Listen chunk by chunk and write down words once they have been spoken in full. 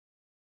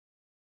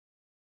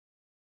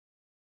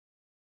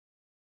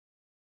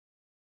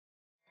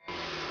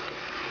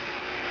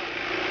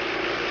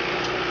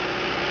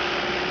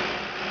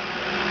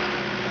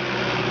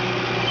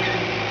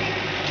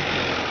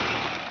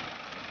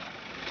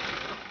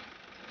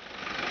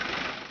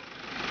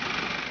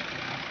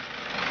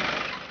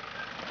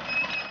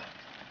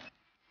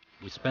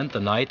spent the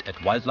night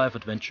at Wildlife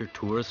Adventure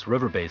Tour's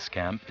river base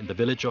camp in the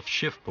village of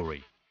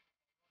Shivpuri.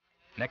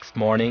 Next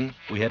morning,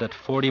 we headed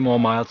 40 more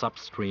miles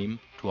upstream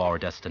to our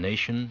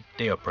destination,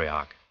 theyre.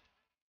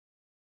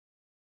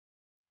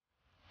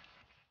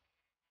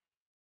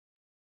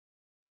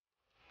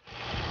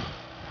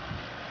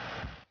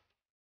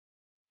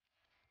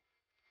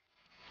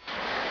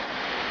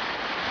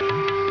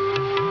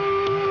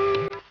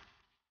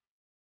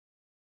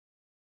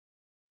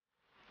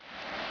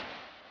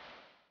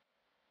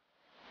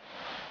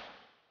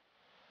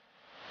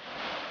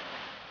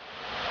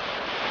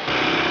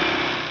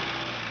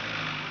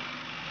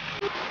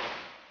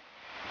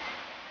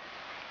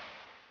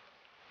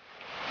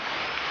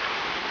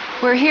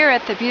 We're here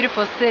at the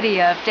beautiful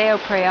city of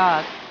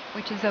theyre,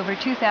 which is over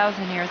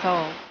 2,000 years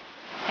old.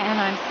 And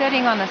I'm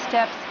sitting on the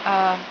steps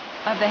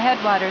of the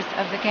headwaters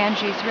of the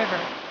Ganges River.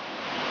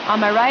 On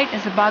my right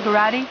is the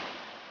Bhagirati.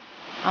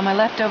 On my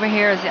left over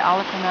here is the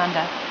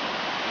Alakananda.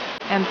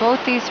 And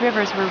both these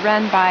rivers were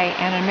run by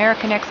an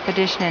American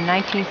expedition in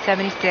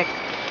 1976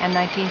 and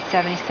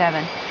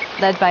 1977,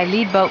 led by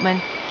lead boatman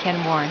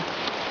Ken Warren.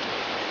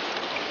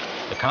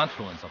 The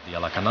confluence of the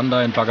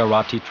Alakananda and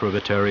Bhagirati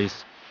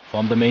tributaries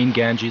form the main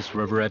Ganges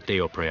River at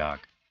theyre.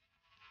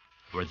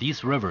 Where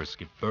these rivers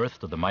give birth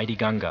to the mighty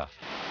Ganga,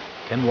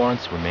 Ken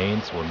Warren's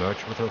remains will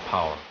merge with her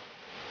power.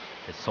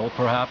 His soul,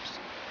 perhaps,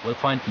 will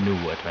find new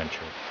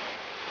adventure.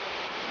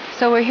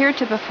 So we're here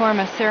to perform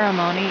a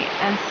ceremony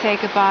and say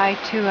goodbye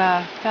to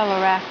a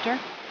fellow rafter.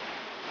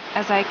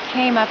 As I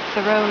came up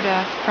the road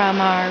from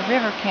our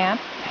river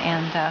camp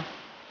and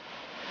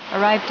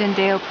arrived in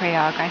theyre,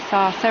 I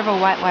saw several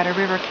whitewater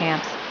river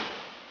camps.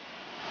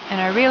 And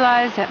I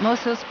realized that most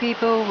of those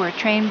people were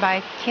trained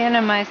by Ken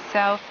and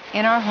myself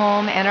in our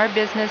home and our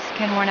business,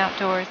 Ken Warren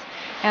Outdoors.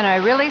 And I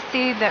really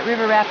see that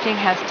river rafting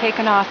has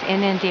taken off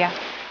in India.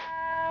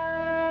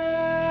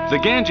 The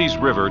Ganges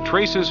River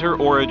traces her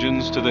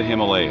origins to the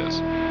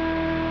Himalayas.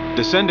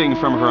 Descending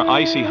from her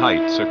icy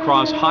heights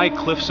across high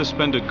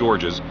cliff-suspended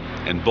gorges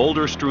and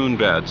boulder-strewn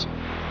beds,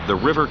 the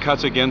river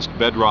cuts against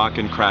bedrock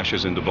and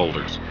crashes into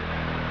boulders.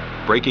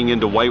 Breaking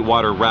into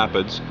whitewater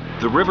rapids,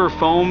 the river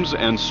foams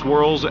and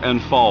swirls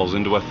and falls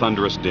into a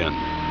thunderous din.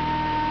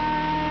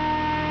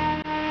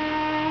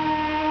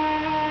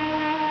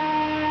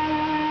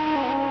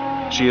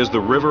 She is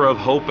the river of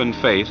hope and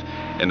faith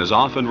and is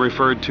often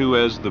referred to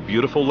as the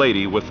beautiful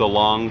lady with the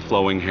long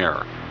flowing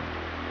hair.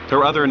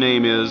 Her other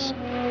name is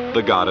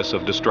the goddess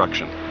of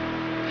destruction.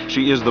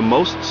 She is the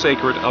most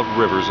sacred of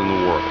rivers in the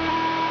world.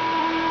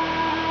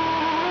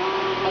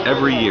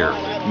 Every year,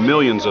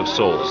 millions of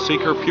souls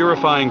seek her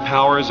purifying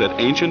powers at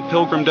ancient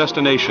pilgrim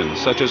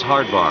destinations such as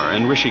Hardwar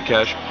and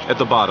Rishikesh at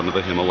the bottom of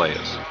the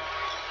Himalayas.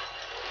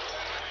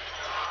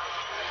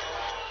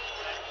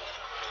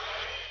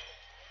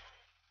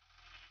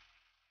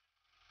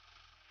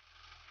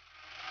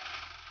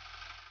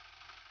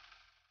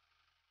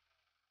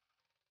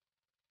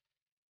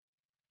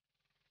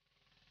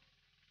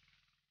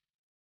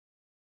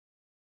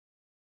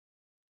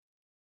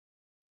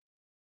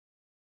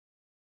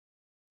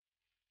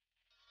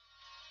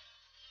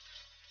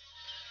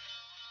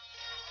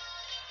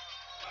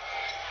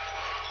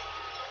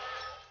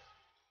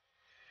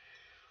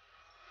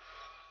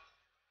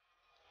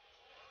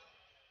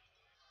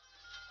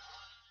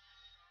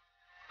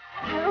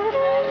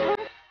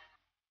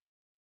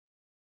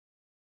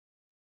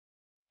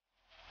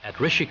 At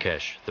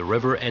Rishikesh, the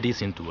river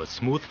eddies into a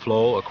smooth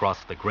flow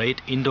across the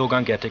great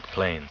Indo-Gangetic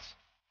plains.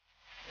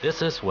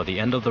 This is where the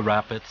end of the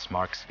rapids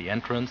marks the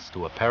entrance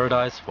to a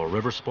paradise for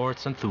river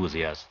sports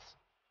enthusiasts.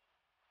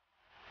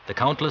 The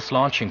countless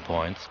launching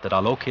points that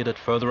are located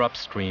further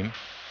upstream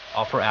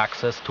offer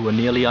access to a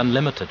nearly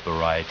unlimited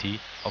variety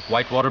of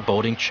whitewater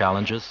boating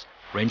challenges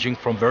ranging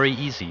from very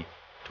easy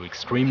to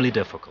extremely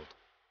difficult.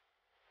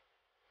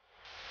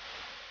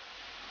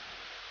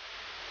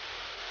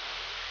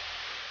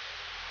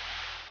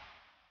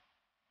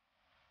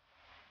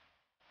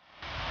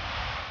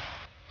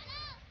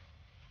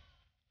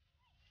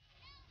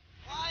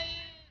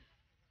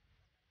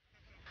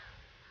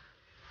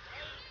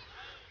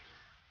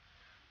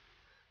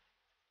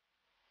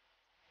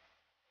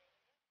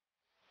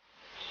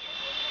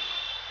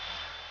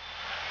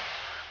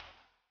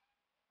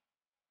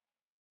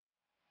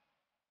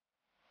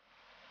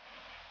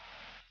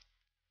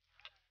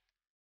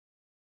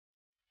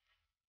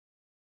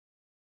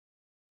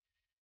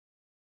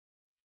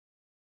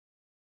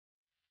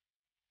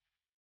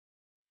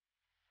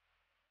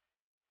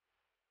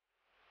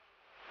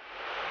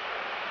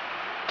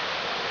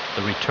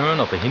 The return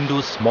of the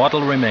Hindus'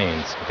 mortal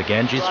remains to the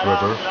Ganges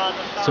River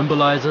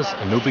symbolizes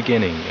a new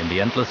beginning in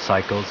the endless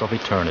cycles of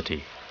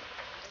eternity.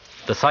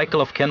 The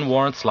cycle of Ken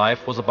Warren's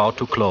life was about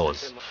to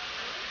close.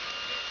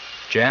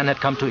 Jan had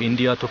come to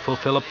India to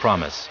fulfill a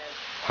promise,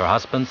 her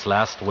husband's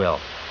last will.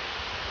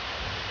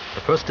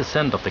 The first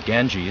descent of the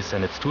Ganges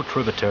and its two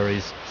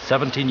tributaries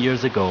 17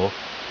 years ago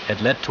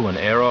had led to an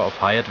era of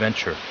high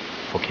adventure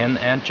for Ken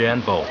and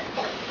Jan both.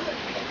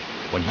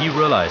 When he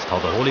realized how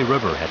the holy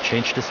river had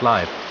changed his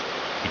life,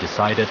 he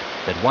decided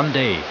that one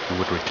day he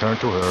would return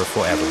to her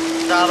forever.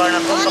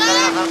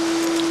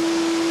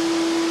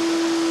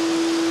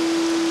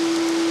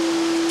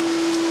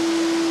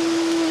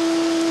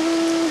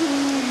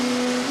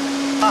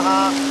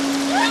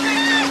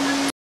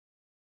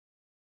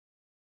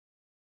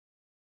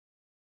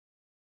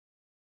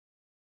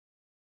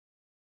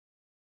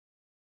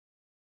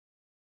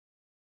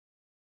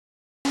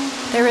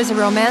 There is a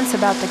romance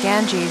about the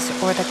Ganges,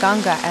 or the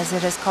Ganga as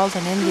it is called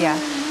in India.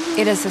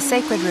 It is a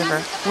sacred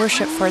river,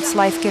 worshipped for its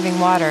life-giving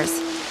waters,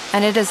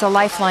 and it is a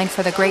lifeline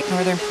for the great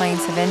northern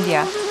plains of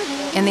India.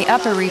 In the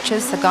upper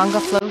reaches, the Ganga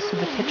flows through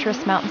the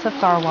picturesque mountains of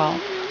Garhwal,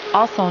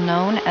 also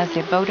known as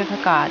the abode of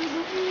the gods.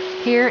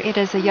 Here it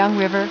is a young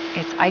river,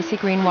 its icy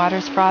green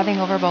waters frothing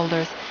over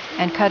boulders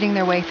and cutting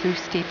their way through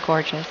steep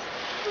gorges.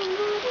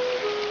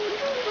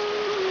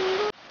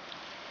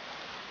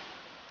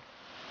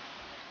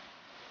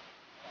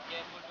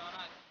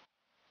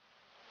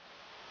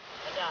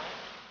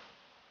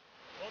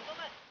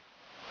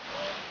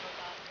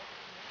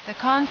 The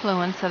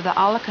confluence of the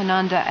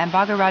Alaknanda and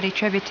Bhagirati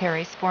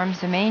tributaries forms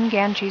the main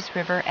Ganges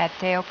River at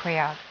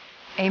Deoprayag,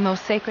 a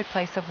most sacred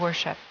place of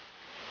worship.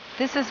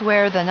 This is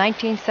where the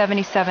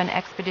 1977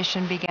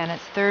 expedition began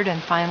its third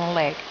and final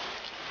leg.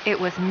 It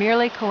was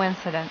merely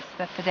coincidence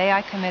that the day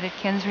I committed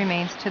Ken's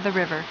remains to the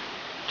river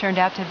turned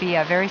out to be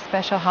a very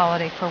special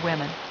holiday for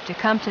women, to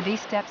come to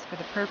these steps for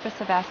the purpose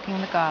of asking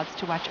the gods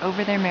to watch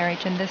over their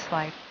marriage in this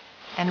life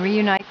and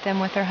reunite them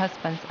with their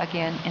husbands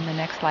again in the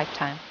next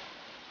lifetime.